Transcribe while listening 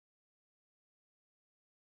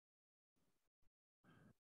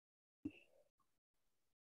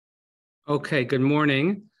Okay, good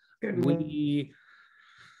morning. Good morning.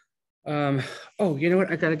 Oh, you know what?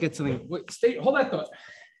 I gotta get something. Wait, hold that thought.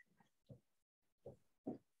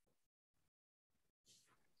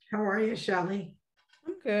 How are you, Shelley?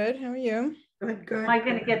 I'm good. How are you? Good. Am I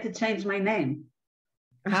going to get to change my name?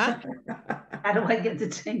 Huh? How do I get to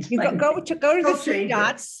change You my name? go to the Go three change it.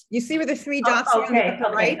 dots. You see where the three dots are on the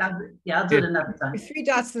upper right? I'll do it another time. The three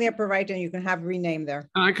dots in the upper right, and you can have rename there.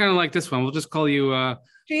 I kind of like this one. We'll just call you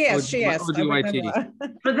She asked. ODYTD.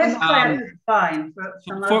 For this class, it's fine. For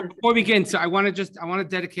some Before others, we begin, so I want to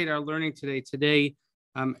dedicate our learning today. Today,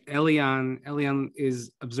 Elian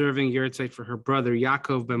is observing Yahrzeit for her brother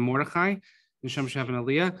Yaakov ben Mordechai, Nisham Shavan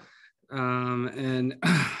Aliyah, and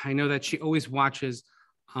I know that she always watches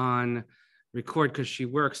on record because she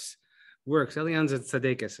works. Elian's at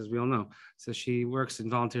Tzadekis, as we all know, so she works and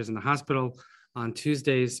volunteers in the hospital on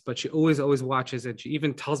Tuesdays, but she always watches, and she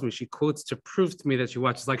even tells me, she quotes to prove to me that she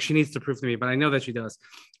watches, like she needs to prove to me, but I know that she does.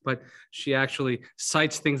 But she actually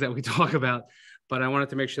cites things that we talk about. But I wanted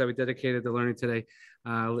to make sure that we dedicated the learning today.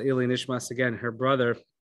 Ili Nishmas, again, her brother,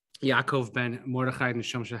 Yaakov ben Mordechai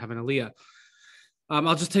Nisham Shavan Aliyah.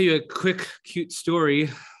 I'll just tell you a quick, cute story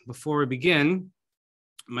before we begin.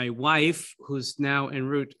 My wife, who's now en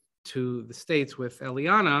route to the States with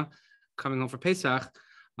Eliana, coming home for Pesach,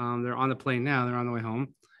 they're on the plane now. They're on the way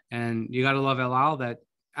home. And you got to love El Al that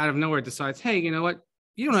out of nowhere decides, hey, you know what?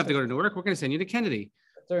 You don't have to go to Newark. We're going to send you to Kennedy.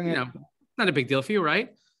 Not a big deal for you,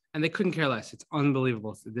 right? And they couldn't care less. It's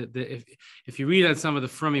unbelievable. If you read on some of the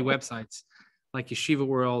frummy websites, like Yeshiva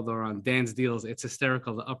World or on Dan's Deals, it's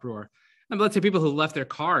hysterical, the uproar. And let's say people who left their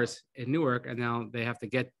cars in Newark and now they have to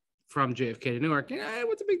get from JFK to Newark. Yeah,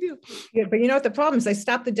 what's a big deal? Yeah, but you know what the problem is? They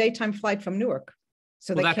stopped the daytime flight from Newark.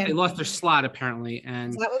 So they lost their slot apparently, and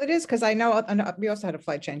is that what it is? Because I know we also had a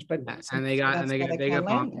flight change, but they got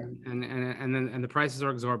bumped, and the prices are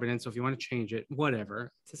exorbitant. So if you want to change it,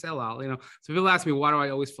 whatever, it's El Al, So people ask me, why do I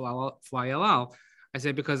always fly El Al? I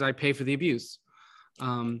say because I pay for the abuse.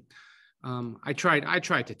 I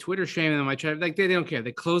tried to Twitter shame them. They don't care.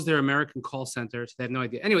 They closed their American call center, so they have no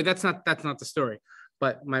idea. Anyway, that's not the story.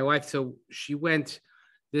 But my wife, so she went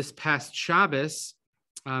this past Shabbos.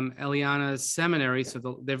 Eliana's seminary,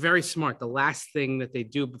 so they're very smart. The last thing that they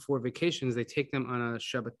do before vacation is they take them on a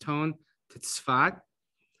Shabbaton to Tzfat,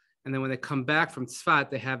 and then when they come back from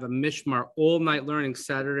Tzfat, they have a mishmar all night learning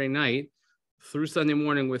Saturday night through Sunday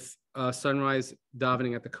morning with sunrise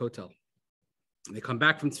davening at the Kotel. They come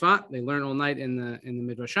back from Tzfat, they learn all night in the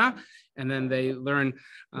Midrashah, and then they learn.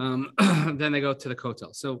 Then they go to the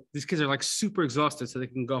Kotel. So these kids are like super exhausted, so they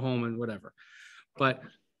can go home and whatever. But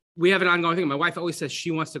we have an ongoing thing. My wife always says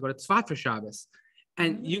she wants to go to Tzfat for Shabbos.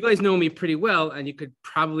 And you guys know me pretty well, and you could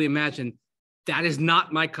probably imagine that is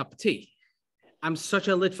not my cup of tea. I'm such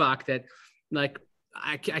a litvak that like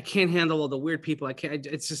I can't handle all the weird people. I can't,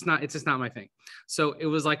 it's just not my thing. So it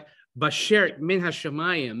was like Basher Min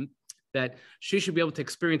Hashemayim that she should be able to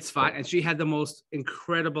experience Tzfat, and she had the most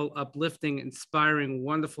incredible, uplifting, inspiring,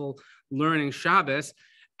 wonderful learning Shabbos.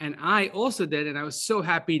 And I also did, and I was so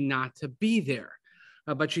happy not to be there.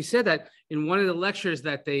 But she said that in one of the lectures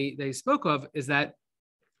that they spoke of is that,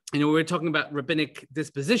 we were talking about rabbinic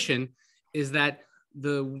disposition, is that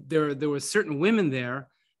there were certain women there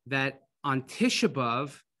that on Tisha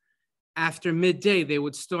B'Av, after midday, they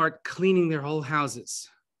would start cleaning their whole houses.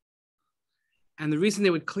 And the reason they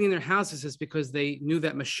would clean their houses is because they knew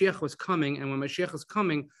that Mashiach was coming. And when Mashiach was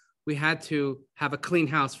coming, we had to have a clean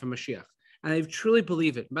house for Mashiach. And I truly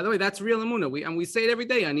believe it. By the way, that's real Emunah. We say it every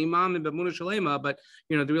day on Imam and B'Emunah Shalema, but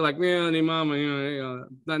they're like, yeah, Imam,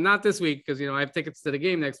 not this week because I have tickets to the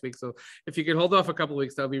game next week. So if you could hold off a couple of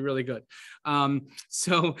weeks, that would be really good.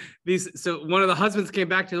 So one of the husbands came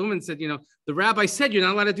back to the woman and said, the rabbi said you're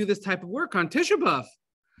not allowed to do this type of work on Tisha B'Av.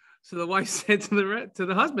 So the wife said to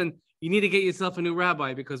the husband, you need to get yourself a new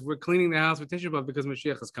rabbi because we're cleaning the house with Tisha B'Av because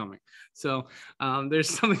Mashiach is coming. So there's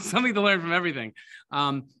something to learn from everything.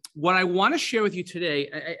 What I want to share with you today,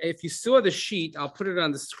 if you saw the sheet, I'll put it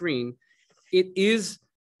on the screen. It is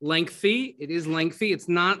lengthy. It's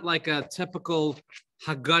not like a typical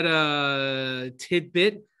Haggadah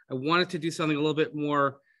tidbit. I wanted to do something a little bit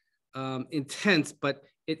more intense, but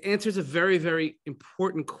it answers a very, very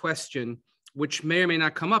important question, which may or may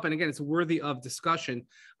not come up. And again, it's worthy of discussion.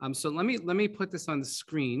 So let me put this on the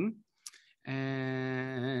screen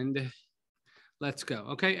and let's go.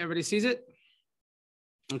 Okay, everybody sees it?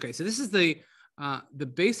 Okay, so this is the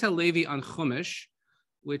Beis Halevi on Chumash,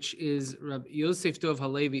 which is Rabbi Yosef Dov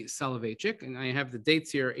Halevi Soloveitchik, and I have the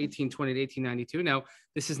dates here, 1820 to 1892. Now,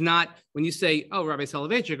 this is not, when you say, oh, Rabbi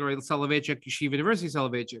Soloveitchik or Soloveitchik, Yeshiva University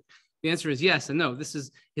Soloveitchik, the answer is yes and no. This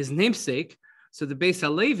is his namesake. So the Beis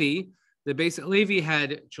Halevi, the Beis Halevi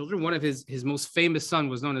had children. One of his most famous son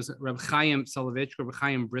was known as Reb Chaim Soloveitchik, Reb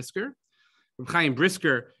Chaim Brisker. Reb Chaim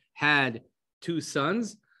Brisker had two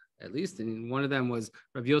sons, at least, and one of them was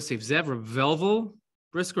Reb Yosef Zev, Reb Velvel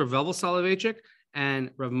Brisker, Velvel Soloveitchik,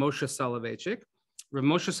 and Reb Moshe Soloveitchik. Reb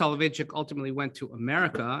Moshe Soloveitchik ultimately went to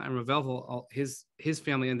America, and Reb Velvel, his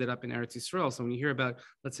family ended up in Eretz Yisrael. So when you hear about,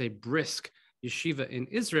 let's say, Brisk Yeshiva in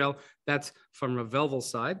Israel, that's from Reb Velvel's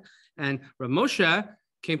side. And Reb Moshe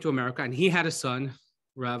came to America, and he had a son,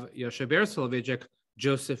 Rav Yosheber Soloveitchik,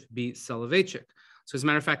 Joseph B. Soloveitchik. So as a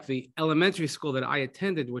matter of fact, the elementary school that I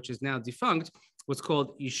attended, which is now defunct, was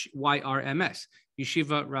called YRMS,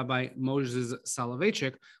 Yeshiva Rabbi Moses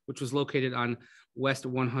Soloveitchik, which was located on West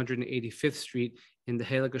 185th Street in the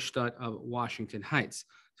Heilige Stadt of Washington Heights.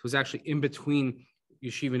 So it was actually in between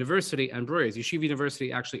Yeshiva University and Breuer's. Yeshiva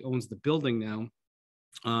University actually owns the building now,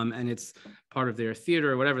 and it's part of their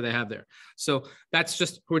theater or whatever they have there. So that's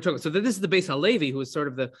just who we're talking. So this is the Beis Halevi, who is sort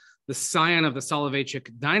of the scion of the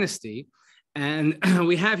Soloveitchik dynasty. And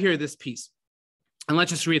we have here this piece. And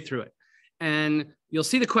let's just read through it. And you'll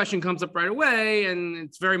see the question comes up right away, and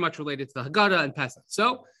it's very much related to the Haggadah and Pesach.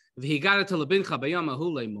 So, v'higada to lebincha bayam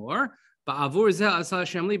ahu leimor, ba'avur zeh asa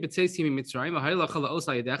Hashem li b'tzeisi mitzrayim, v'hayla chala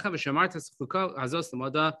osa yedecha, v'shamarta tzchuka hazos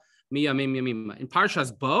l'moda miyamim yamim. In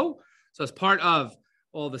Parshas Bo, so as part of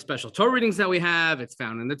all the special Torah readings that we have, it's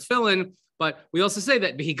found in the Tefillin, but we also say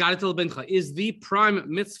that v'higada to lebincha is the prime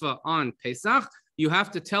mitzvah on Pesach. You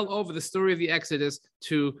have to tell over the story of the Exodus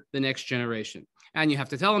to the next generation. And you have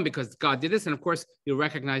to tell them because God did this. And of course, you'll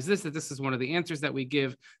recognize this, that this is one of the answers that we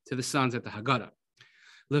give to the sons at the Haggadah.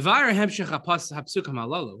 Because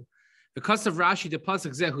of Rashi, the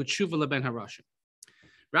pasuk zehu tshuva leben harashim.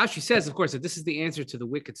 Rashi says, of course, that this is the answer to the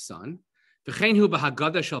wicked son. V'chein hu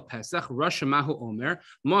b'Haggadah shel Pesach, Rosh Mahu Omer,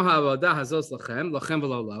 Mo ha'avodah hazos lachem, lachem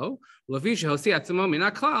v'lo lo, Levi shehosi atzmo min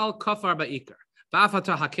ha'klal kafar ba'ikar,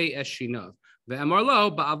 v'afata hakei es shinav. So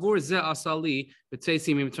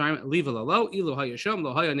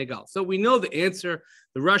we know the answer.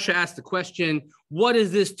 The Russia asked the question, what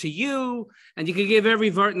is this to you? And you can give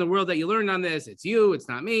every vart in the world that you learned on this. It's you, it's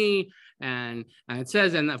not me. And it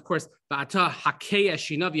says, and of course, you have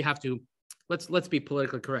to, let's be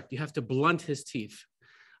politically correct. You have to blunt his teeth.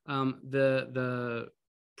 The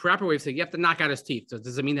proper way of saying you have to knock out his teeth. So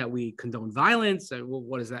does it mean that we condone violence? Well,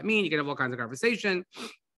 what does that mean? You can have all kinds of conversation.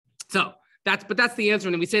 So that's the answer.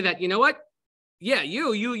 And we say that, you know what? Yeah,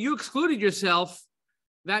 you excluded yourself.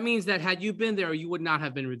 That means that had you been there, you would not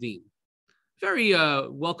have been redeemed. Very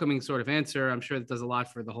welcoming sort of answer. I'm sure that does a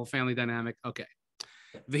lot for the whole family dynamic. Okay.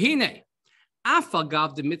 V'hine,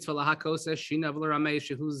 afagav de mitzvah lahakoseh shinav l'ramei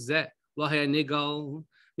shehu zeh lahaya nigal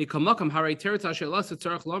mikomakam harei teretah she'las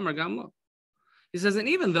tzarach lomer gam lo. He says, and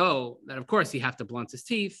even though that, of course, you have to blunt his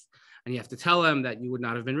teeth and you have to tell him that you would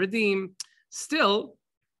not have been redeemed, still,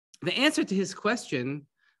 the answer to his question,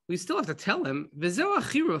 we still have to tell him, V'zeh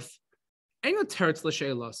achiruf, eino teretz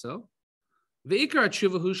l'she'elaso, v'ikar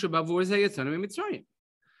atshuva hu shebavur zeh yatzanu mitzrayim.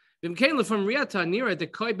 V'mkein lefam riyata nira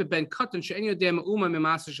dekoi beben katan she'en yodeh ma'uma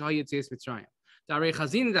memasa shehayetzias mitzrayim. Da'arei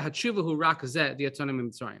chazina da hatshuva hu rak zeh yatzanu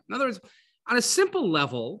mitzrayim. In other words, on a simple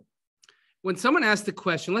level, when someone asks the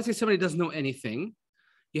question, let's say somebody doesn't know anything,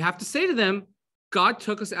 you have to say to them, God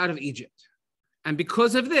took us out of Egypt. And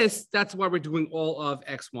because of this, that's why we're doing all of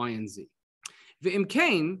X, Y, and Z.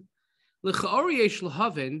 V'imkein, l'cha'or yesh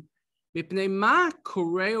l'havin, mipnei ma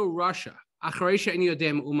koreo Russia, acharei she'en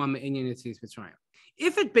yodeh ma'uma me'inyan yetzias mitzrayim.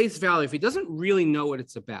 If at base value, if he doesn't really know what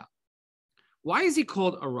it's about, why is he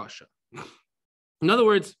called a Russia? In other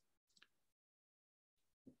words,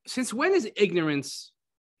 since when is ignorance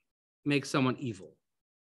make someone evil?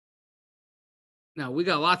 Now, we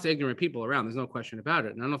got lots of ignorant people around. There's no question about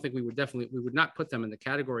it. And I don't think we would not put them in the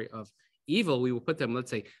category of evil. We would put them,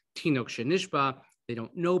 let's say, Tinok Shenishba. They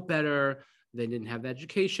don't know better. They didn't have the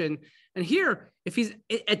education. And here, if he's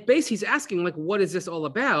at base, he's asking, like, what is this all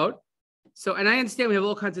about? So, and I understand we have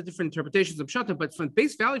all kinds of different interpretations of Pshatim, but from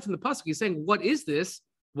base value from the pasuk, he's saying, what is this?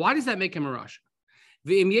 Why does that make him a Rasha?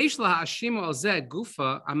 V'im yesh laha'ashimu al zeh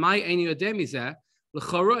gufa amai eini yodeh mizeh. And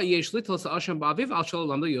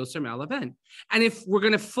if we're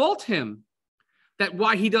going to fault him that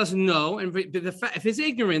why he doesn't know, and if his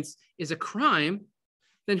ignorance is a crime,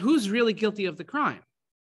 then who's really guilty of the crime?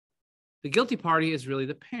 The guilty party is really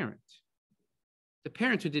the parent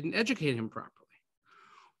who didn't educate him properly.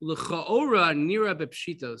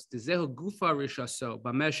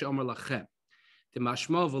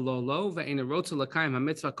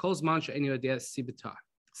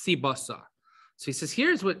 So he says,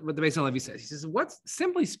 here's what the Beis Halevi says. He says,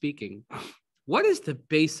 simply speaking, what is the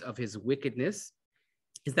base of his wickedness?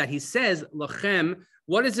 is that he says, Lachem,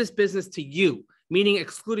 what is this business to you? Meaning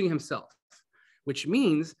excluding himself, which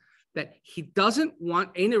means that he doesn't want,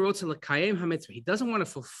 he doesn't want to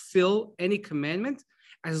fulfill any commandment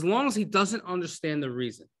as long as he doesn't understand the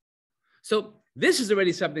reason. So this is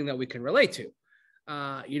already something that we can relate to.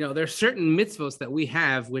 There are certain mitzvos that we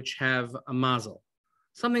have which have a mazel.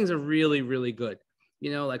 Some things are really, really good.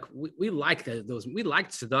 Like we like those. We like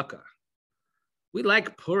tzedakah. We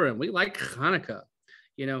like Purim. We like Hanukkah.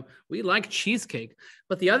 We like cheesecake.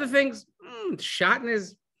 But the other things,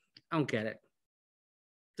 shatnez, I don't get it.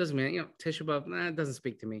 Doesn't mean, Tisha B'Av, it doesn't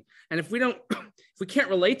speak to me. And if we can't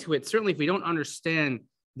relate to it, certainly if we don't understand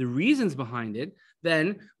the reasons behind it,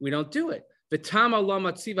 then we don't do it. The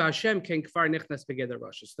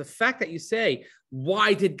fact that you say,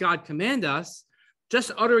 why did God command us?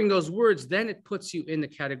 Just uttering those words, then it puts you in the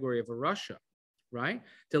category of a Rasha, right?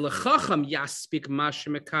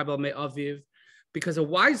 Because a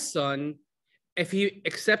wise son, if he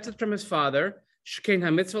accepts it from his father,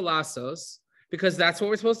 because that's what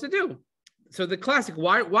we're supposed to do. So the classic,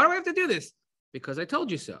 why do I have to do this? Because I told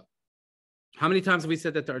you so. How many times have we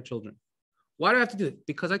said that to our children? Why do I have to do it?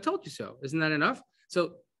 Because I told you so. Isn't that enough?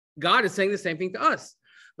 So God is saying the same thing to us.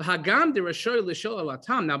 Now,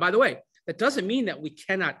 by the way, that doesn't mean that we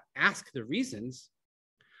cannot ask the reasons,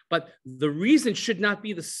 but the reason should not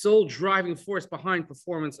be the sole driving force behind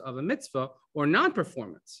performance of a mitzvah or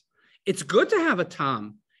non-performance. It's good to have a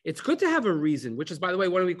tam. It's good to have a reason, which is, by the way,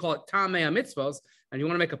 what do we call it? Ta'amei Hamitzvos. And you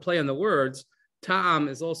want to make a play on the words. Ta'am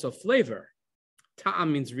is also flavor.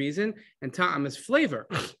 Ta'am means reason, and ta'am is flavor.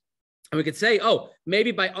 And we could say,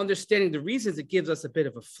 maybe by understanding the reasons, it gives us a bit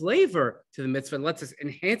of a flavor to the mitzvah and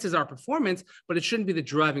enhances our performance, but it shouldn't be the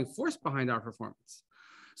driving force behind our performance.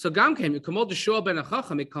 So Gam came, Yukamol Deshua ben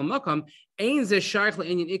Achacham, Ikal Makam, Ein Ze Shaykh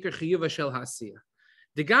Le'inyan Iker Chiyuva Shel Hasiyah.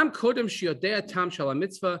 The Gam Kodem Shiodea Tam Shel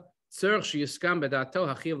HaMitzvah, he says,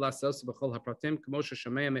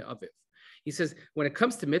 when it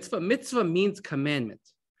comes to mitzvah means commandment,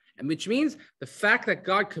 and which means the fact that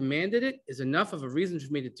God commanded it is enough of a reason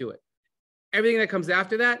for me to do it. Everything that comes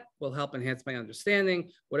after that will help enhance my understanding,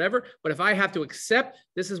 whatever. But if I have to accept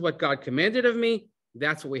this is what God commanded of me,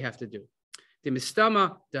 that's what we have to do. Because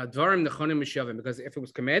if it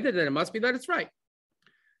was commanded, then it must be that it's right.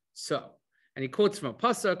 So, and he quotes from a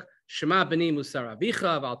pasuk, Shema b'ni musar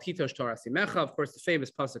avicha v'al titosh Torah simecha. Of course, the famous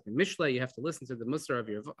pasuk in Mishlei. You have to listen to the musar of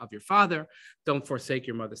your father. Don't forsake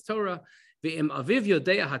your mother's Torah. V'im aviv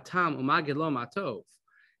yodea hatam umagid lo matov.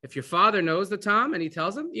 If your father knows the tam and he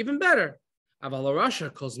tells him, even better. Aval rasha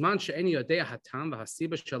kozman she'eni yodea hatam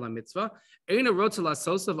v'hasiba shel mitzvah eina rotza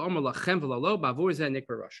lasosav omer lachem v'lalo bavur zeh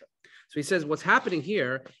nikra rasha. So he says what's happening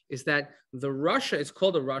here is that the Rasha is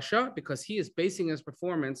called a Rasha because he is basing his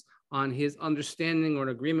performance on his understanding or an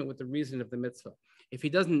agreement with the reason of the mitzvah. If he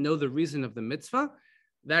doesn't know the reason of the mitzvah,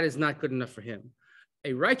 that is not good enough for him.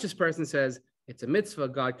 A righteous person says, it's a mitzvah,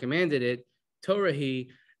 God commanded it, Torahi,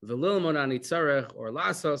 v'lilmon ani tzarech, or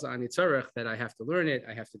lasos ani tzarech, that I have to learn it,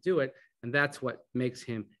 I have to do it, and that's what makes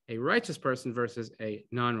him a righteous person versus a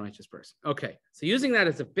non-righteous person. Okay, so using that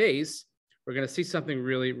as a base, we're going to see something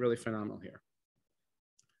really, really phenomenal here.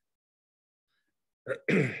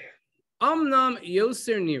 Omnam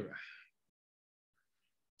Yoser Nira.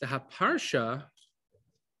 The Haparsha,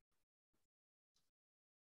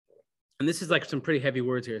 and this is like some pretty heavy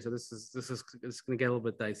words here, so this is going to get a little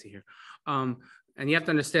bit dicey here. And you have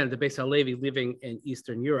to understand the Beis Halevi living in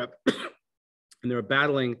Eastern Europe, and they were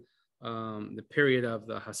battling the period of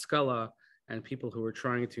the Haskalah and people who were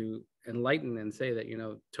trying to enlighten and say that,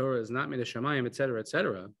 Torah is not Mina Shamayim, et cetera, et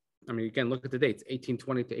cetera. I mean, again, look at the dates,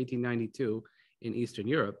 1820 to 1892 in Eastern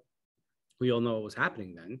Europe. We all know what was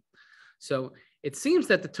happening then. So it seems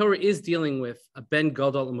that the Torah is dealing with a ben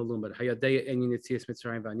gadol u'malumad.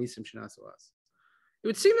 It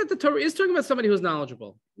would seem that the Torah is talking about somebody who's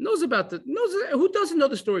knowledgeable, who doesn't know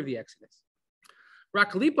the story of the Exodus.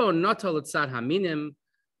 Rak libo natal etzad haminim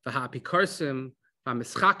v'hapikarsim. He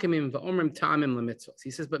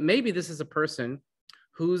says, but maybe this is a person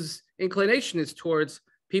whose inclination is towards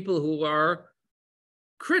people who are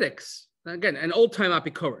critics. Again, an old-time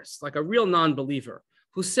apikoros, like a real non-believer,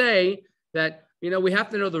 who say that, we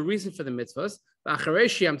have to know the reason for the mitzvahs.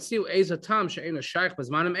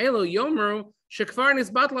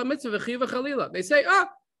 They say,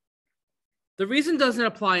 the reason doesn't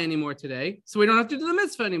apply anymore today, so we don't have to do the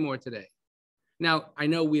mitzvah anymore today. Now, I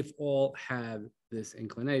know we've all had this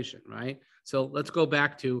inclination, right? So let's go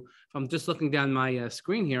back to, if I'm just looking down my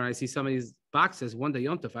screen here, I see some of these boxes, one day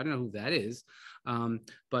Yom Tov. I don't know who that is.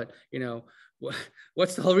 But,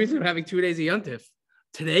 what's the whole reason of having 2 days of Yom Tov?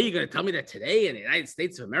 Today, you're going to tell me that today in the United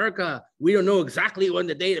States of America, we don't know exactly when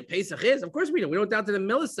the day of Pesach is? Of course we don't. We don't down to the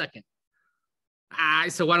millisecond.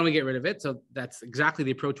 So why don't we get rid of it? So that's exactly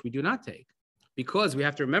the approach we do not take, because we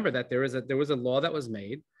have to remember that there was a law that was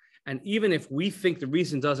made. And even if we think the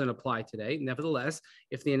reason doesn't apply today, nevertheless,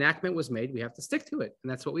 if the enactment was made, we have to stick to it.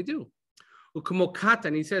 And that's what we do.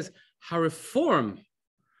 And he says, "Hareform,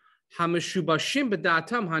 hameshubashim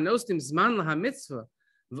b'da'atam hanostim zman lahamitzvah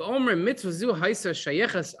v'omer mitzvah zu haisa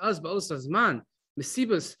shayeches az ba'os azman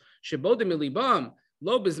mesibus shebodim milibam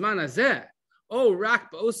lo b'zman hazeh o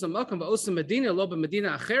rak ba'osam makam ba'osam medina lo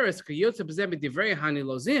b'medina acheres kiyotze b'zeh b'divrei hani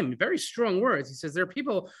lozim." Very strong words. He says there are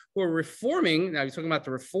people who are reforming. Now he's talking about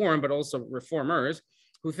the reform, but also reformers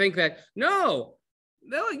who think that no,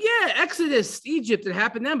 yeah, Exodus, Egypt, it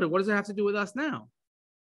happened then, but what does it have to do with us now?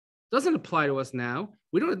 It doesn't apply to us now.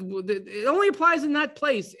 We don't. It only applies in that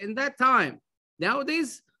place, in that time.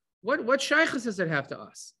 Nowadays, what shaykhs does it have to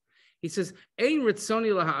us? He says, "Ein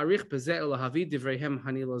ritzoni laha'arich b'zeh lahavi divreihem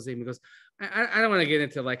hani lozim." He goes, I don't want to get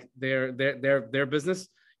into like their business.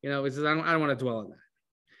 He says, I don't want to dwell on that.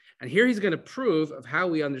 And here he's going to prove of how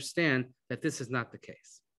we understand that this is not the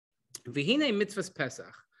case. V'hinei mitzvahs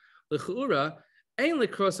Pesach l'chura. So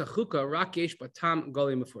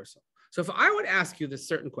if I would ask you this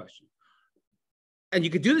certain question, and you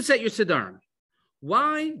could do this at your Siddharam,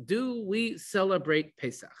 why do we celebrate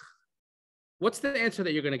Pesach? What's the answer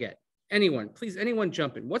that you're going to get? Anyone, please, anyone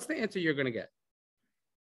jump in. What's the answer you're going to get?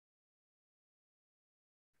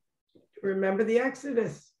 Remember the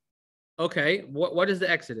Exodus. Okay, what is the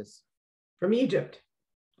Exodus? From Egypt.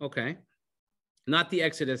 Okay, not the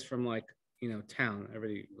Exodus from town,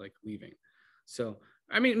 everybody leaving. So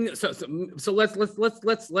I mean, so let's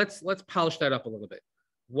polish that up a little bit.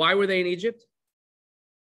 Why were they in Egypt?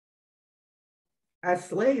 As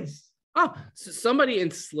slaves. Oh, so somebody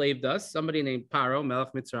enslaved us. Somebody named Paro,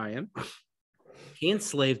 Melech Mitzrayim. He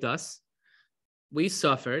enslaved us. We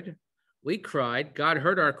suffered. We cried. God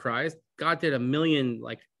heard our cries. God did a million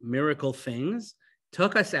miracle things,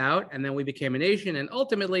 took us out, and then we became a nation. And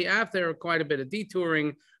ultimately, after quite a bit of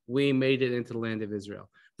detouring, we made it into the land of Israel.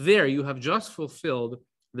 There, you have just fulfilled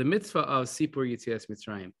the mitzvah of Sipur Yitzias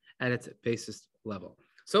Mitzrayim at its basis level.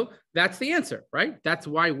 So that's the answer, right? That's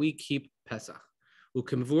why we keep Pesach.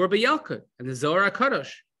 Ukimvur b'Yalkut and the Zohar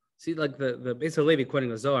HaKadosh. See, the Beis Halevi quoting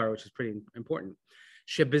the Zohar, which is pretty important.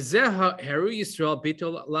 Shebezeh heru Yisrael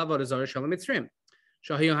bitol lavod Zohar shalom Mitzrim.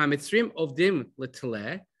 Shahiyo hamitzrim ovdim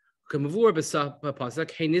leteleh. Ukimvur b'Pasach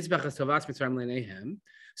hey nizbach estovas Mitzrayim leinehem.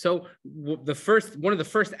 So one of the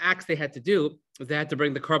first acts they had to do was they had to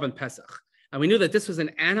bring the korban Pesach. And we knew that this was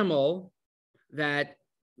an animal that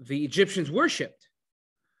the Egyptians worshipped.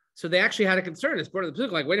 So they actually had a concern. It's part of the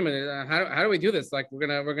wait a minute, how do we do this? We're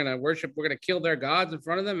gonna worship, we're gonna kill their gods in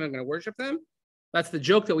front of them and we're gonna worship them? That's the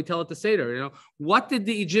joke that we tell at the Seder. What did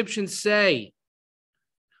the Egyptians say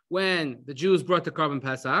when the Jews brought the korban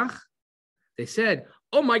Pesach? They said,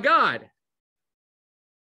 "Oh my God."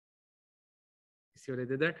 See what I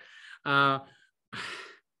did there?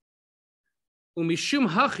 Umishum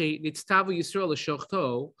hachi nitztavu Yisrael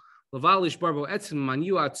l'shochto l'valish barbo etzim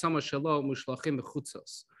manu atzama shelo mushlachim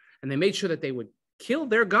bechutzos. And they made sure that they would kill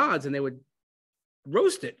their gods and they would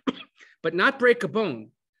roast it, but not break a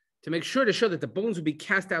bone, to make sure to show that the bones would be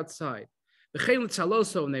cast outside. And they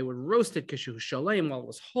would roast it while it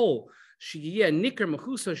was whole. It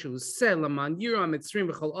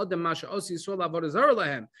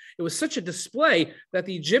was such a display that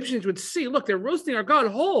the Egyptians would see, look, they're roasting our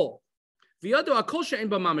God whole. And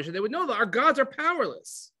they would know that our gods are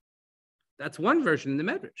powerless. That's one version in the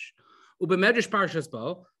Medrash. Ubemedrash Parshas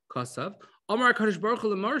Bo, Kosav, Omar Kadosh Baruch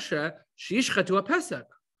Hu LeMoshe, Shishchatu HaPesach.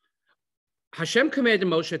 Hashem commanded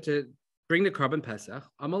Moshe to bring the korban Pesach.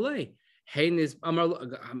 Amalei. Moshe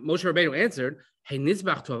Rabbeinu answered, "Hey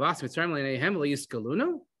nizbach tovas mitzrayim leinehem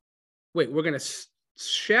le'yiskalunu." Wait, we're going to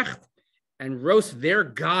shecht and roast their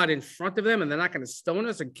God in front of them, and they're not going to stone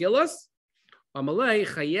us and kill us? Amalei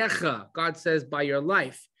chayecha. God says, by your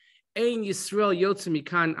life, ein Yisrael yotze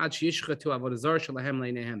mikan ad sheyishchatu avodah zarah shelahem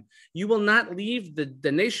leinehem. You will not leave,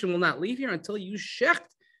 the nation will not leave here until you shecht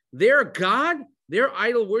their God, their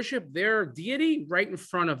idol worship, their deity right in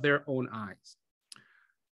front of their own eyes.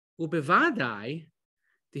 Ubevadai,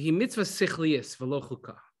 the mitzvah sichlius v'lo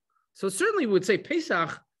chukah. So certainly we would say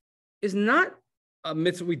Pesach is not a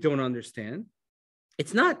mitzvah we don't understand.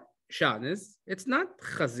 It's not shatnez. It's not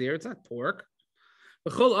chazir. It's not pork.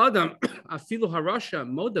 B'chol adam afilu harasha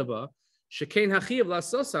modava Shekain hachiv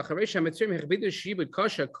lasosa charesh hamitzrim hechbidu shibud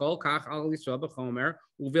kosher kol kach al yisrael b'chomer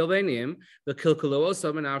uvil beinim v'kilkulu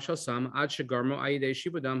osam and avshal sam ad shegarmo ayidei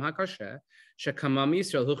shibudam hakasher shekamam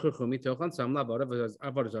yisrael huchruchu mitochan sam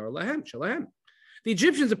la'avodah zarah lahem shalahem. The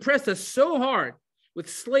Egyptians oppressed us so hard with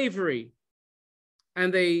slavery,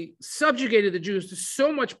 and they subjugated the Jews to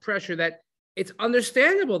so much pressure that it's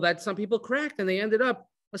understandable that some people cracked and they ended up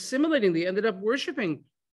assimilating. They ended up worshiping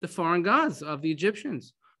the foreign gods of the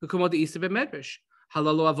Egyptians who come out the east of Medrash.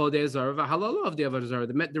 Halalu avodei zarah, halalu avdei avodah zarah.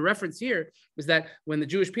 The reference here is that when the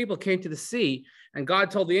Jewish people came to the sea and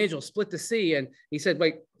God told the angel, split the sea, and he said,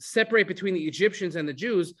 like, separate between the Egyptians and the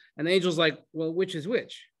Jews, and the angel's like, well, which is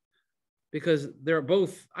which? Because they're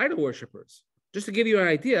both idol worshippers. Just to give you an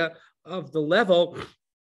idea of the level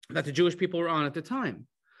that the Jewish people were on at the time.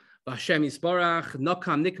 V'Hashem yisbarach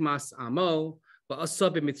nokam nikmas amo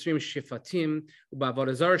v'asab b'mitzrim shifatim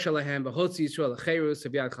u'ba'avodah zarah shalahem v'hotzi Yisrael l'cherus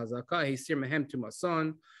v'yad chazaka hisir mehem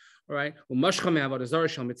tumason. All right. U'mashcha me'avodah zarah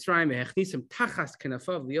shal Mitzrayim v'hechnisim tachas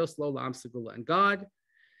kenafav lios lo la'am segula. And God,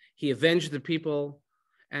 He avenged the people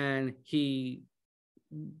and He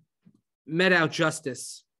met out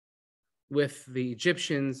justice with the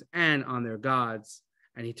Egyptians and on their gods.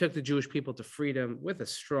 And He took the Jewish people to freedom with a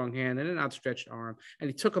strong hand and an outstretched arm. And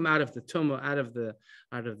He took them out of the tumah, out of the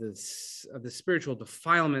spiritual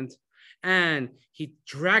defilement. And He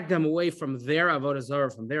dragged them away from their avodah zarah,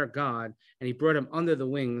 from their God. And He brought them under the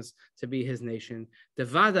wings to be His nation. So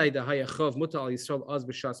at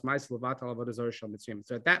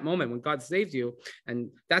that moment, when God saved you, and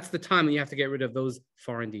that's the time when you have to get rid of those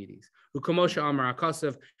foreign deities.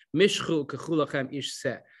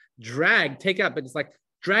 Drag, take out, but it's like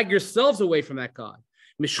drag yourselves away from that God.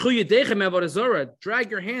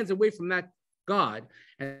 Drag your hands away from that God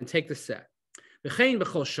and take the set. We're going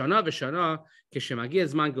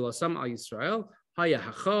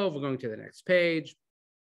to the next page.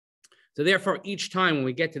 So therefore, each time when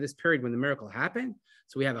we get to this period when the miracle happened,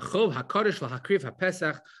 so we have a chov hakadosh lahakriv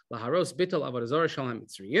hapesach laharos bitol avodah zarah shalom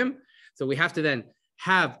mitzrayim. So we have to then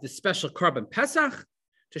have the special korban pesach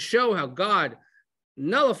to show how God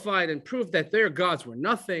nullified and proved that their gods were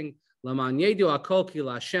nothing. That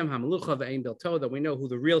we know who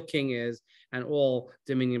the real king is, and all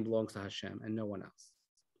dominion belongs to Hashem and no one else.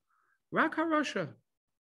 Rak harasha.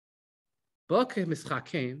 So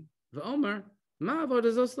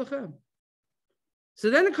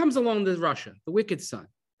then it comes along the Rasha, the wicked son,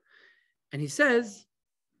 and he says,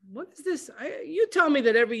 "What is this? You tell me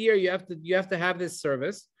that every year you have to have this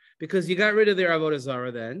service because you got rid of their avodah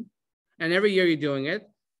zarah then, and every year you're doing it."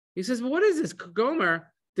 He says, "Well, what is this?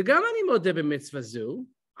 Gomer, the gamani modeh mitzvah zu.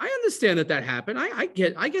 I understand that happened. I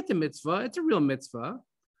get the mitzvah. It's a real mitzvah.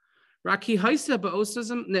 Raki haisa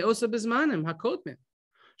ba'osazim ne'osa bizmanim hakodmin.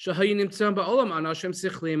 Shahayin nimtzam ba'olam anashim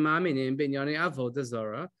sichlim ma'aminim b'inyani avodah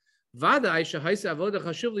zarah. Vadai shahaisa avodah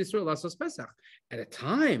chashuv l'Yisrael lasos pesach." At a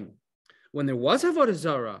time when there was avodah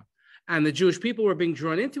zarah and the Jewish people were being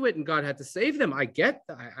drawn into it and God had to save them, I get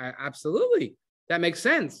that. I absolutely. That makes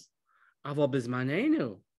sense. Aval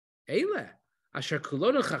bizmanenu eile. Asher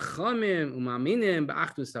kulonu chachamim umaminim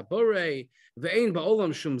ba'achdus haborei ve'ein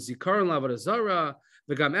ba'olam shum zikaron la'avodah zarah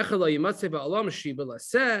v'gam echad lo yimatzeh ba'olam shiba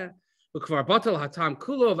laseh v'kvar batal hatam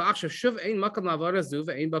kulo v'achshav shuv ein makam la'avodah zu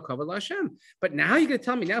ve'ein ba'kavod la'Hashem. But now you're going to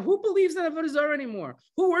tell me, now who believes in avodah zarah anymore?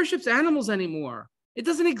 Who worships animals anymore? It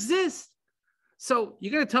doesn't exist. So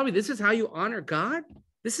you're going to tell me this is how you honor God?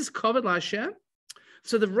 This is kavod la'Hashem?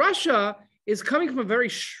 So the Rasha is coming from a very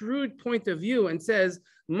shrewd point of view and says,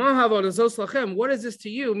 what is this to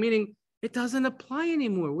you? Meaning, it doesn't apply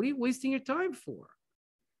anymore. What are you wasting your time for?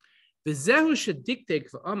 He's saying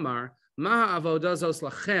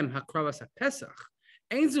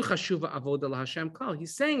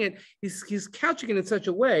it, he's couching it in such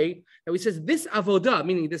a way that he says, this avodah,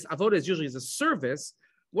 meaning this avodah is usually a service.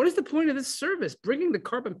 What is the point of this service? Bringing the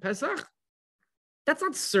korban pesach? That's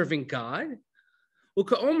not serving God. No,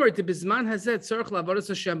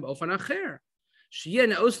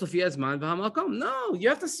 you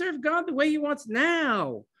have to serve God the way He wants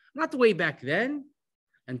now, not the way back then.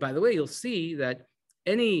 And by the way, you'll see that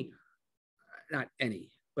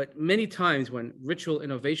but many times when ritual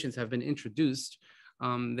innovations have been introduced,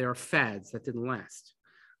 there are fads that didn't last,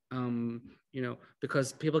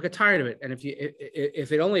 because people get tired of it. And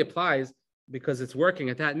if it only applies because it's working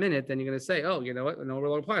at that minute, then you're going to say, oh, you know what? No,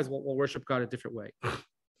 it applies. We'll worship God a different way.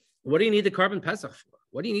 What do you need the korban pesach for?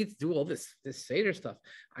 What do you need to do all this Seder stuff?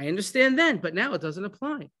 I understand then, but now it doesn't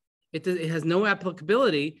apply. It has no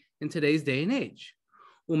applicability in today's day and age.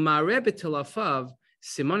 And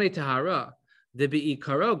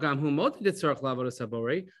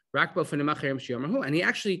he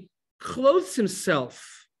actually clothes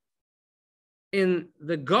himself in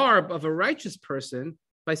the garb of a righteous person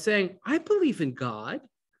by saying, I believe in God.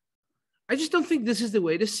 I just don't think this is the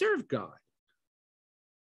way to serve God.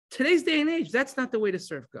 Today's day and age, that's not the way to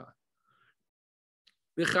serve God.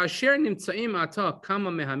 And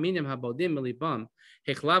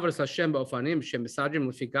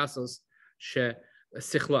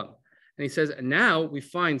he says, now we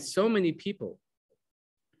find so many people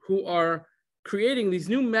who are creating these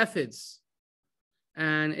new methods,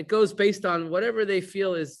 and it goes based on whatever they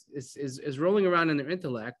feel is rolling around in their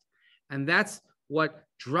intellect, and that's what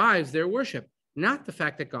drives their worship, not the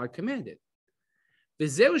fact that God commanded.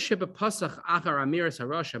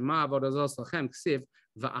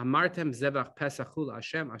 Va'amartem zevach pesachul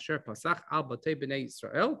Hashem asher pasach al batei bnei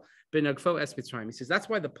Yisrael b'nagfo es Mitzrayim. He says that's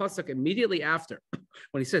why the pasuk immediately after,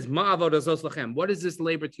 when he says ma avodazos lachem, what is this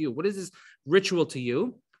labor to you? What is this ritual to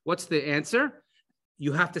you? What's the answer?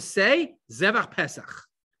 You have to say zevach pesach.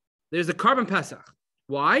 There's a carbon pesach.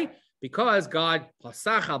 Why? Because God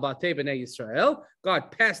pasach al batei bnei Yisrael.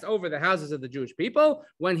 God passed over the houses of the Jewish people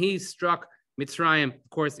when He struck Mitzrayim, of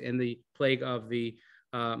course, in the plague of the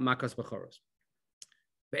Makos Bechoros.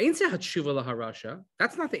 That's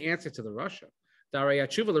not the answer to the Rasha.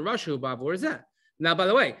 Now, by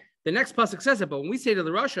the way, the next pasuk says it, but when we say to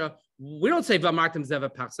the Rasha, we don't say V'amartem zeva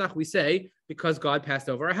pasach. We say because God passed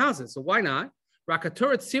over our houses. So why not? When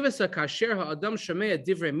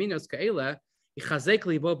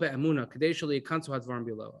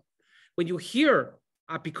you hear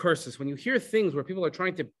apicursus, when you hear things where people are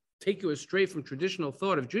trying to take you astray from traditional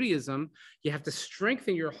thought of Judaism, you have to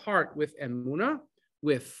strengthen your heart with emunah,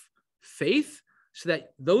 with faith, so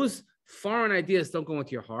that those foreign ideas don't go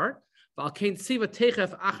into your heart. And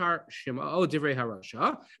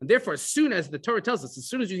therefore, as soon as the Torah tells us, as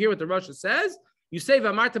soon as you hear what the Rasha says, you say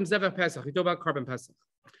V'amartem zevach pesach. You talk about carbon pesach.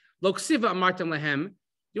 Lo ksiva amartem lehem.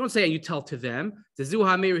 You don't say and you tell to them. This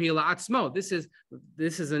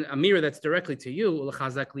is a mirror that's directly to you,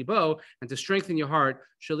 and to strengthen your heart,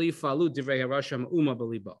 so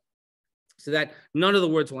that none of the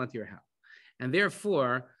words will enter your house. And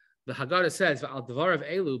therefore, the Haggadah says, and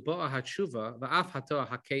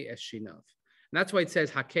that's why it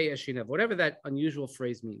says hakei eshinav, whatever that unusual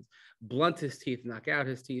phrase means. Blunt his teeth, knock out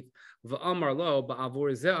his teeth. And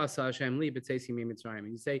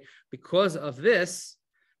you say, because of this,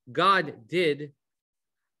 God did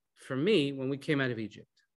for me when we came out of Egypt.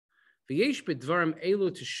 And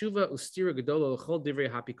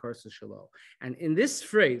in this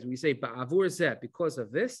phrase, we say, because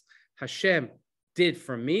of this, Hashem did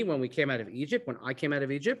for me when we came out of Egypt, when I came out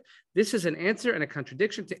of Egypt. This is an answer and a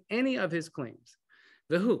contradiction to any of his claims.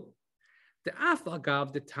 The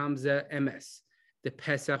afagav the tamza ms. The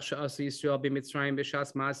Pesach she'asa Yisrael b'Mitzrayim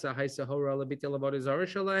b'shas masa haisa hora lebitel avodah zarah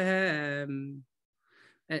shalahem.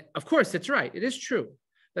 And of course, it's right. It is true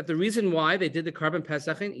that the reason why they did the carbon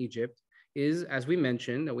Pesach in Egypt is, as we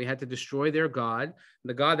mentioned, that we had to destroy their God,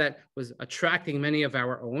 the God that was attracting many of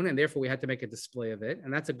our own, and therefore we had to make a display of it.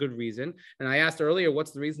 And that's a good reason. And I asked earlier,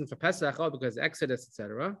 what's the reason for Pesach? Oh, because Exodus,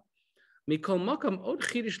 etc.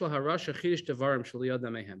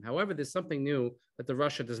 However, there's something new that the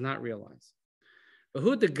Rasha does not realize. We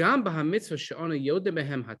say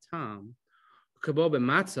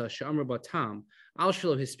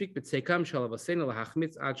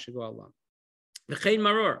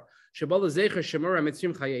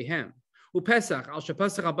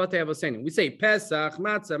Pesach,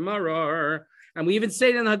 Matzah, Maror, and we even say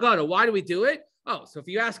it in the Haggadah. Why do we do it? Oh, so if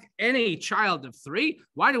you ask any child of 3,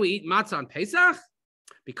 why do we eat matzah on Pesach?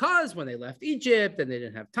 Because when they left Egypt and they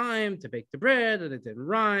didn't have time to bake the bread and it didn't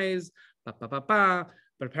rise, but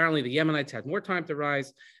apparently the Yemenites had more time to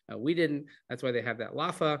rise. We didn't. That's why they have that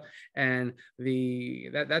lafa, and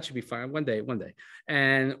that should be fine one day.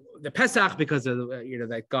 And the Pesach, because of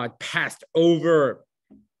that God passed over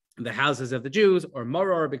the houses of the Jews, or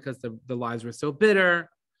Maror, because the lives were so bitter.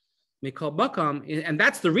 Mikol Bakam, and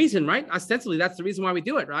that's the reason, right? Ostensibly, that's the reason why we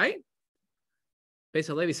do it, right? Beis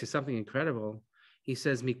Halevi says something incredible. He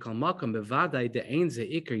says, Mikol Makam bevadai de'ein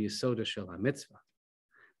ze'ikar yisoda shel hamitzvah.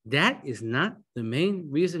 That is not the main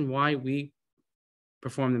reason why we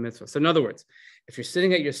perform the mitzvah. So in other words, if you're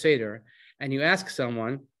sitting at your Seder and you ask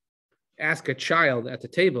a child at the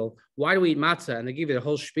table, why do we eat matzah? And they give you the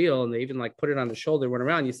whole spiel and they even put it on the shoulder, run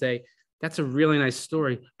around. You say, that's a really nice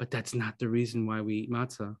story, but that's not the reason why we eat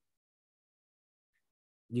matzah.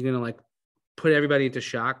 You're going to put everybody into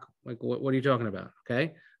shock. What are you talking about?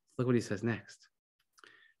 Okay. Look what he says next.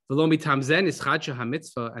 And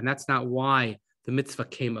that's not why the mitzvah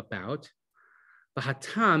came about.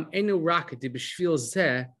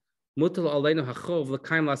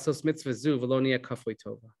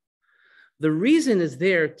 The reason is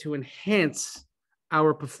there to enhance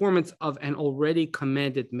our performance of an already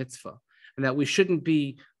commanded mitzvah, and that we shouldn't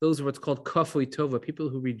be those who are what's called kafui tova, people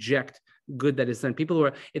who reject good that is done. People who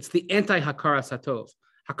are, it's the anti-hakaras hatov.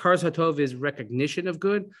 Hakaras hatov is recognition of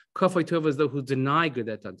good. Kafui tova is those who deny good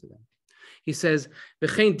that's done to them. He says,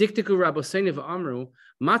 "V'chein diktiku raboseinim v'amru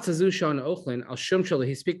matzazu shan ochlin al shum shel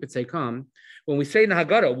hispik b'tzeikam." When we say in the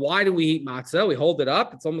Haggadah, why do we eat matzah? We hold it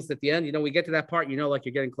up. It's almost at the end. We get to that part. Like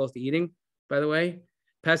you're getting close to eating. By the way,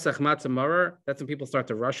 Pesach matzah maror. That's when people start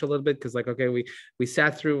to rush a little bit because, we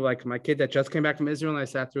sat through my kid that just came back from Israel, and I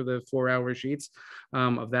sat through the 4-hour sheets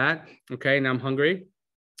of that. Okay, now I'm hungry.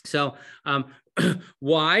 So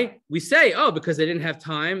why we say, because they didn't have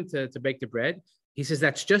time to bake the bread. He says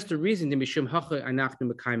that's just a reason. It's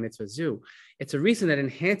a reason that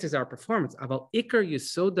enhances our performance.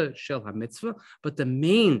 But the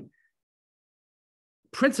main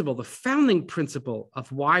principle, the founding principle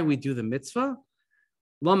of why we do the mitzvah,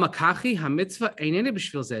 it's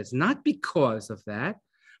not because of that.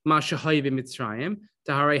 Because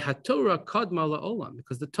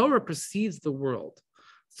the Torah precedes the world.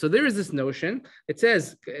 So there is this notion. It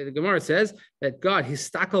says, the Gemara says that God,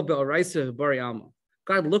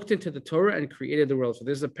 God looked into the Torah and created the world. So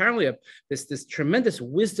there's apparently this tremendous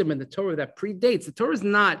wisdom in the Torah that predates. The Torah is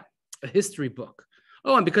not a history book.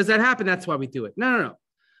 And because that happened, that's why we do it. No.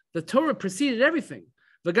 The Torah preceded everything.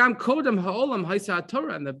 V'gam kodam ha'olam ha'isa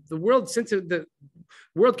Torah, and the world, since the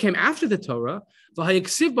world came after the Torah,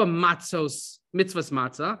 v'hayiksiv ba matzos mitzvahs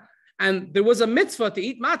matzah, and there was a mitzvah to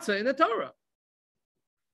eat matzah in the Torah.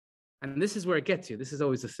 And this is where it gets you. This is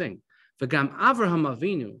always the thing. V'gam Avraham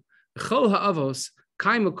Avinu, chol ha'avos,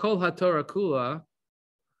 kaimu kol ha'torah kula,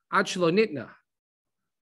 ad shelo nitna.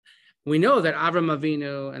 We know that Avraham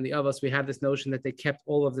Avinu and the Avos, we have this notion that they kept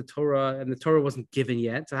all of the Torah, and the Torah wasn't given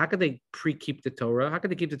yet. So how could they pre-keep the Torah? How could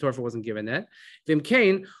they keep the Torah if it wasn't given yet? Vim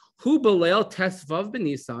kain, hu b'leil tesvav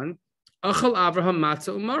b'nisan, achal Avraham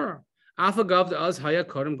matzah umara. Afagav de'az haya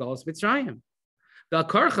kodem galos mitzrayim. Vel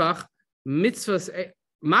karchach mitzvahs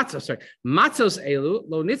matzos elu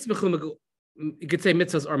lo nitzmechu. You could say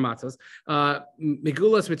mitzvahs or matzos.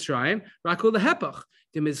 Megulas mitzrayim rakul lehepach.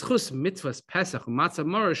 The mizchus mitzvahs pesach matzah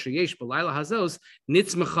mara sheyesh b'layla hazos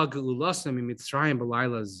nitzmecha geulasam mitzrayim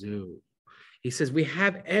b'layla zu. He says we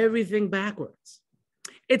have everything backwards.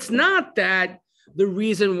 It's not that the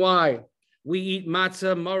reason why we eat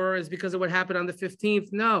matzah mara is because of what happened on the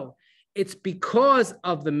 15th. No, it's because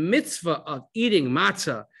of the mitzvah of eating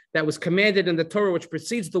matzah that was commanded in the Torah, which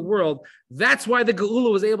precedes the world. That's why the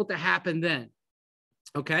Geula was able to happen then.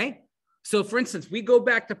 Okay? So, for instance, we go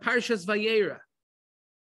back to Parshas Vayera.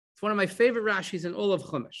 It's one of my favorite Rashis in all of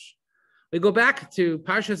Chumash. We go back to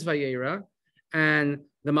Parshas Vayera, and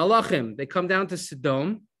the Malachim, they come down to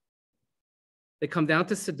Sodom.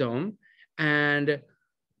 And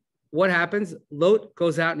what happens? Lot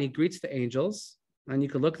goes out and he greets the angels. And you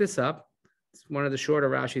can look this up. It's one of the shorter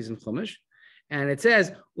Rashis in Chumash. And it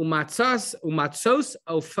says, umatzos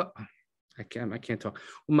afa. I can't talk.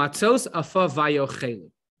 Umatzos afa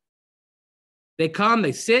vayochelu. They come,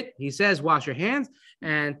 they sit. He says, wash your hands.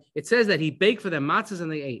 And it says that he baked for them matzahs and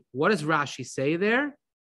they ate. What does Rashi say there?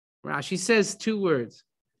 Rashi says 2 words.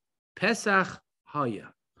 Pesach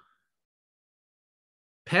haya.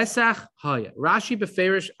 Pesach haya. Rashi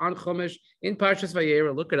beferish on Chumash in Parshas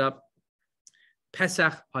Vayera. Look it up.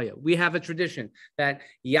 Pesach haya. We have a tradition that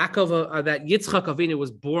that Yitzchak Avinu was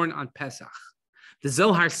born on Pesach. The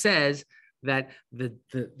Zohar says that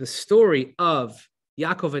the story of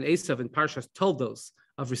Yaakov and Esav in Parshas Toldos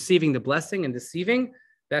of receiving the blessing and deceiving,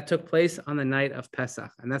 that took place on the night of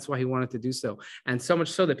Pesach, and that's why he wanted to do so. And so much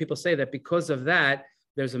so that people say that because of that,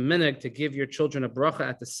 there's a minhag to give your children a bracha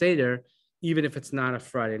at the Seder, even if it's not a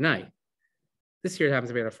Friday night. This year it happens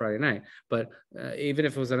to be on a Friday night, but even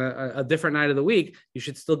if it was on a different night of the week, you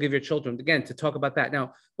should still give your children, again, to talk about that.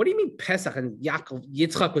 Now, what do you mean Pesach and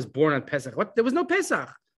Yitzchak was born on Pesach? What? There was no Pesach.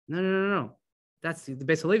 No. That's the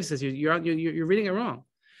Beis Halevi says you're reading it wrong.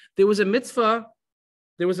 There was a mitzvah,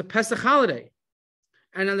 there was a Pesach holiday.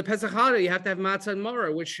 And on the Pesach holiday, you have to have matzah and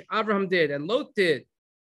maror, which Abraham did and Lot did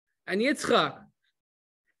and Yitzchak.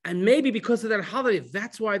 And maybe because of that holiday,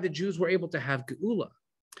 that's why the Jews were able to have Geula.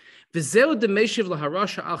 That's our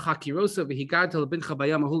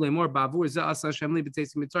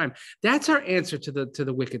answer to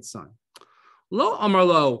the wicked son. Lo amar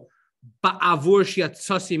lo ba'avur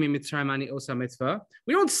shiyatzasi mimitzrayim ani osa mitzvah.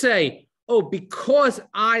 We don't say, because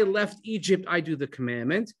I left Egypt, I do the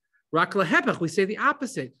commandment. Rak lehepech, we say the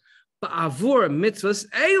opposite. Ba'avur mitzvahs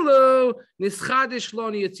elu nischadish lo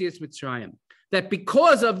niyatzias mitzrayim. that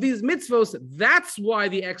because of these mitzvos, that's why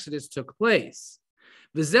the Exodus took place.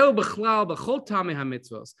 V'zeu b'chlal b'chol tamei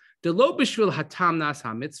hamitzvos. Delo b'shvil hatam nas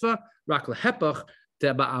hamitzvah, rak lehepach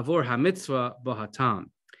de ba'avor hamitzvah b'hatam.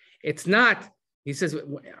 It's not, he says,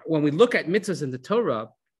 when we look at mitzvahs in the Torah,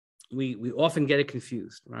 we often get it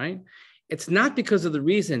confused, right? It's not because of the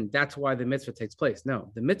reason that's why the mitzvah takes place.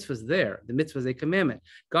 No, the mitzvah is there. The mitzvah is a commandment.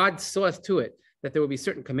 God saw to it that there will be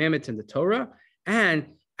certain commandments in the Torah. And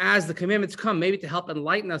as the commandments come, maybe to help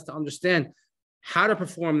enlighten us to understand how to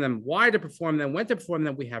perform them, why to perform them, when to perform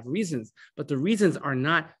them, we have reasons. But the reasons are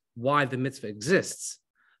not why the mitzvah exists.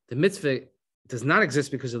 The mitzvah does not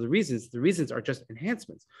exist because of the reasons. The reasons are just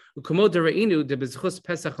enhancements.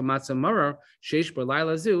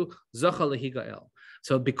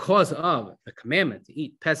 So because of the commandment to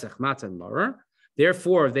eat Pesach, Matzah, and Maror,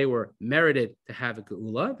 therefore they were merited to have a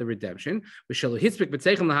geula, the redemption.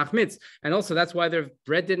 And also that's why their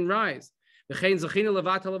bread didn't rise. And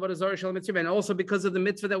also because of the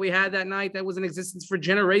mitzvah that we had that night that was in existence for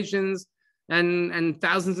generations and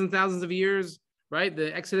thousands of years, right?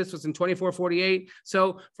 The Exodus was in 2448.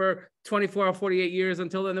 So for 24 or 48 years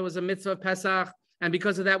until then, there was a mitzvah of Pesach. And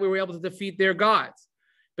because of that, we were able to defeat their gods.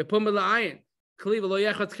 That's how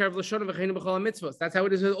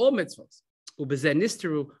it is with all mitzvahs. So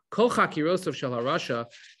therefore,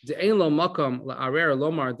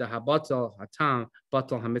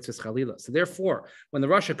 when the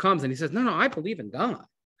Rasha comes and he says, no, I believe in God.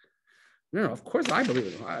 No, of course I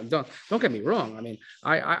believe in God. Don't get me wrong. I mean,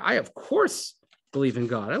 I of course believe in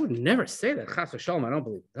God. I would never say that. Chas v'shalom, I don't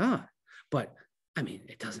believe in God. But I mean,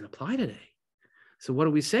 it doesn't apply today. So what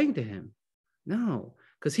are we saying to him? No,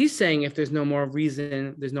 because he's saying if there's no more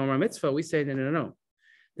reason, there's no more mitzvah. We say no.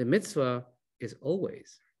 The mitzvah is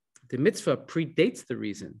always. The mitzvah predates the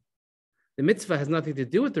reason. The mitzvah has nothing to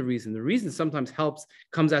do with the reason. The reason sometimes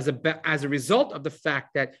comes as a result of the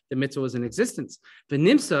fact that the mitzvah was in existence.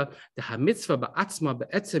 V'nimsa the hamitzvah ba'atzma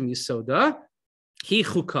ba'etzem yisoda hi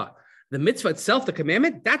chukah. The mitzvah itself, the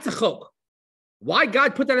commandment, that's a chok. Why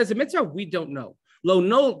God put that as a mitzvah, we don't know. Lo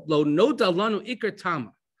no dalanu ikar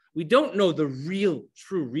tama. We don't know the real,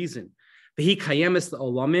 true reason. V'hi kayemis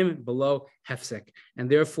la'olamim below hefsek, and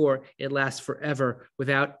therefore it lasts forever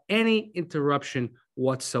without any interruption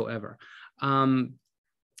whatsoever. So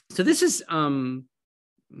this is, let me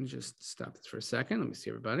just stop this for a second. Let me see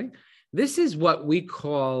everybody. This is what we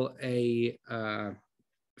call a,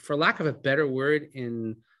 for lack of a better word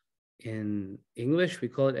in English, we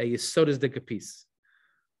call it a yesodisdik piece,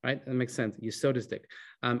 right? That makes sense. Yesodisdik.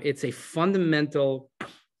 It's a fundamental,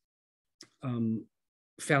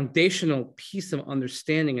 foundational piece of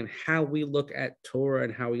understanding in how we look at Torah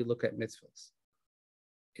and how we look at mitzvahs.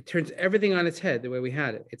 It turns everything on its head the way we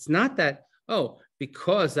had it. It's not that,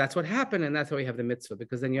 because that's what happened and that's how we have the mitzvah.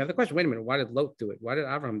 Because then you have the question, wait a minute, why did Lot do it? Why did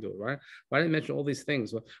Abraham do it? Why did he mention all these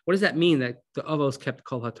things? What does that mean that the Avos kept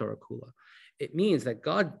Kol HaTorah Kula? It means that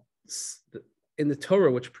God, in the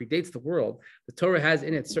Torah, which predates the world, the Torah has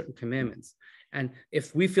in it certain commandments. And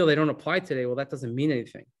if we feel they don't apply today, well, that doesn't mean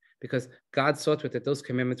anything because God saw to it that those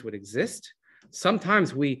commandments would exist.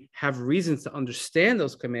 Sometimes we have reasons to understand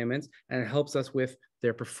those commandments and it helps us with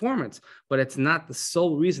their performance, but it's not the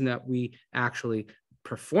sole reason that we actually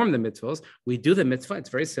perform the mitzvahs. We do the mitzvah. It's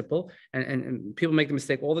very simple. And people make the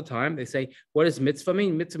mistake all the time. They say, what does mitzvah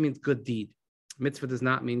mean? Mitzvah means good deed. Mitzvah does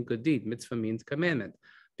not mean good deed. Mitzvah means commandment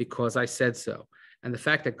because I said so. And the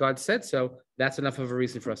fact that God said so, that's enough of a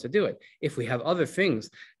reason for us to do it. If we have other things,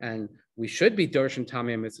 and we should be Dorshim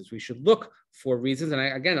Tamei mitzvahs, we should look for reasons. And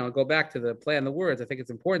I'll go back to the play on the words. I think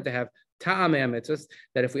it's important to have Tamei mitzvahs,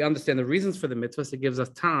 that if we understand the reasons for the mitzvahs, it gives us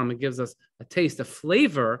tam, it gives us a taste, a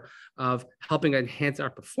flavor of helping enhance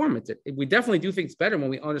our performance. We definitely do things better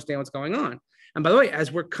when we understand what's going on. And by the way,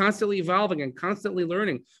 as we're constantly evolving and constantly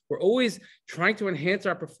learning, we're always trying to enhance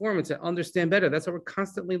our performance and understand better. That's why we're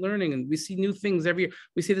constantly learning. And we see new things every year.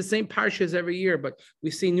 We see the same parshas every year, but we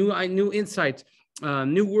see new insights,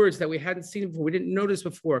 new words that we hadn't seen before, we didn't notice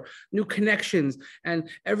before, new connections. And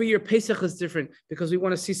every year Pesach is different because we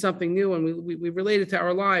want to see something new and we relate it to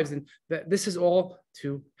our lives. And this is all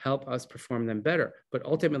to help us perform them better. But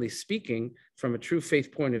ultimately speaking, from a true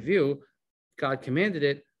faith point of view, God commanded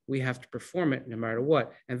it. We have to perform it no matter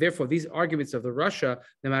what. And therefore, these arguments of the Russia,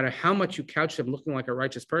 no matter how much you couch them looking like a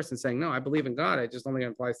righteous person saying, no, I believe in God, it just only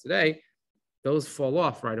applies today, those fall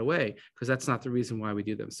off right away because that's not the reason why we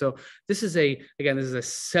do them. So this is a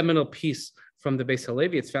seminal piece from the Beis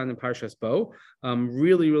Halevi. It's found in Parshas Bo.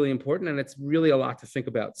 Really, really important. And it's really a lot to think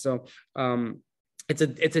about. So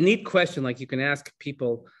it's a neat question. Like you can ask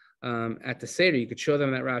people at the Seder, you could show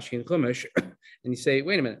them that Rashi and Chumash and you say,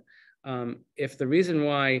 wait a minute, if the reason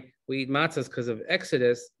why we eat matzahs because of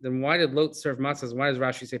Exodus, then why did Lot serve matzahs? Why does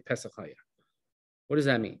Rashi say Pesach Haya? What does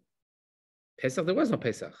that mean? Pesach, there was no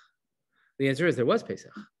Pesach. The answer is there was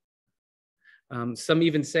Pesach. Some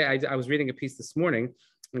even say, I was reading a piece this morning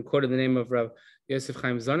and quoted the name of Rav Yosef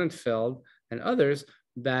Chaim Sonnenfeld and others,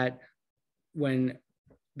 that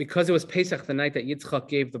because it was Pesach, the night that Yitzchak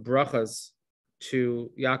gave the brachas to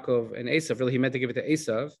Yaakov and Esav, really he meant to give it to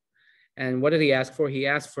Esav. And what did he ask for? He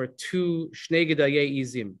asked for 2 shnei gedayei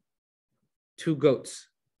izim, 2 goats.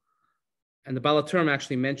 And the Baal HaTurim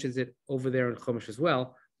actually mentions it over there in Chumash as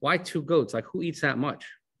well. Why 2 goats? Like, who eats that much?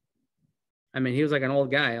 I mean, he was like an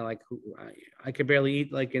old guy. Like, I could barely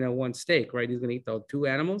eat 1 steak, right? He's going to eat the 2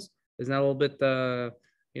 animals. Isn't that a little bit,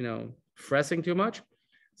 fressing too much?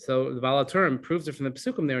 So the Baal HaTurim proves it from the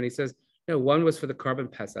Pesukim there, and he says, one was for the carbon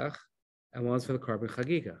Pesach, and one was for the carbon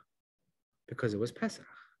Chagiga, because it was Pesach.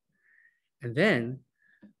 And then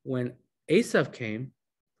when Esav came,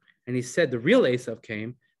 and he said, the real Esav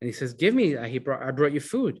came, and he says, I brought you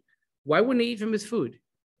food. Why wouldn't he eat from his food?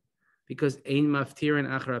 Because ein maftirin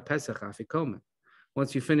achra Pesach afikomen.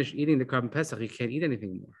 Once you finish eating the carbon Pesach, you can't eat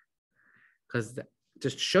anything more. Because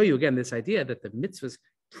just to show you again this idea that the mitzvahs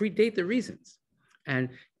predate the reasons. And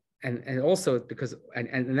also because,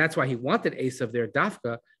 and that's why he wanted Esav there,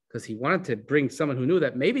 Dafka, because he wanted to bring someone who knew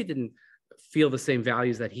that maybe didn't feel the same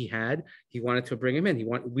values that he had. He wanted to bring him in.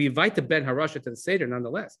 We invite the Ben Harasha to the Seder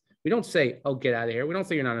nonetheless. We don't say, oh, get out of here. We don't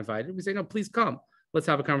say you're not invited. We say, no, please come. Let's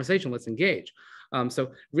have a conversation. Let's engage.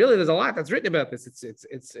 So really, there's a lot that's written about this.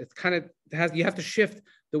 It's kind of you have to shift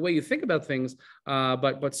the way you think about things,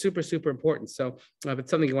 but super, super important. So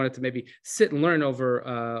it's something you wanted to maybe sit and learn over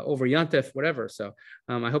Yontif, whatever. So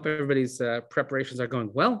I hope everybody's preparations are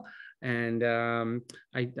going well. And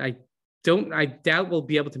I doubt we'll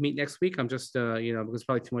be able to meet next week. I'm just, because it's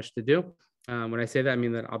probably too much to do. When I say that, I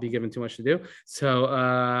mean that I'll be given too much to do. So,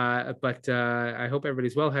 but I hope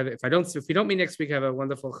everybody's well. If we don't meet next week, have a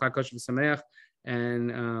wonderful Chag Kosher V'Sameach,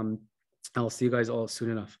 and I'll see you guys all soon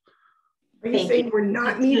enough. Are you saying we're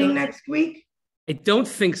not meeting next week? I don't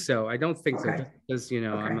think so. Okay. So because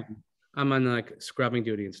Okay. I'm on like scrubbing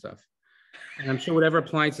duty and stuff, and I'm sure whatever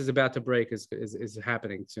appliance is about to break is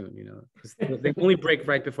happening soon. Because they only break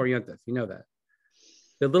right before Yontif. You know that.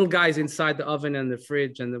 The little guys inside the oven and the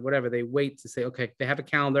fridge and whatever, they wait to say, okay, they have a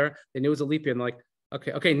calendar. They knew it was a leap year. And they're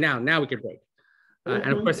like, okay, now we can break.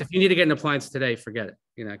 And of course, if you need to get an appliance today, forget it.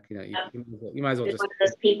 You might as well just. One of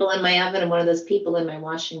those people in my oven and one of those people in my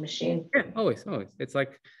washing machine. Yeah, always. It's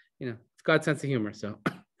like, it's God's sense of humor. So,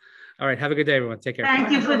 all right, have a good day, everyone. Take care.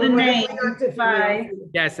 Thank you for the name. Bye.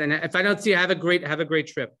 Yes, and if I don't see you, have a great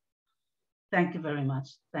trip. Thank you very much.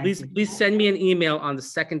 Please send me an email on the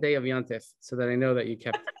second day of Yontif so that I know that you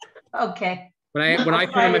kept it. Okay. When I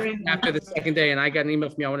come in after the second day and I got an email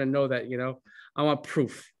from you, I want to know that, I want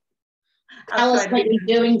proof. Tell us what you're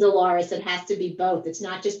doing, Dolores. It has to be both. It's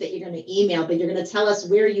not just that you're going to email, but you're going to tell us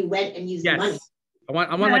where you went and used the money. I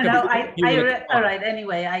want all right.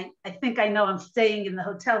 Anyway, I think I know I'm staying in the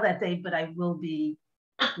hotel that day, but I will be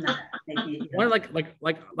not. Maybe. Like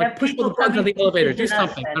push the buttons on the elevator. Do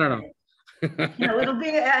something. I don't know. It'll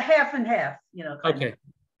be a half and half. Okay.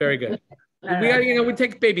 Very good. We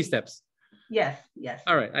take baby steps. Yes.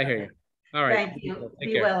 All right. I hear you. All right. Thank you.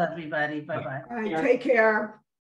 Be well, everybody. Bye-bye. All right, take care.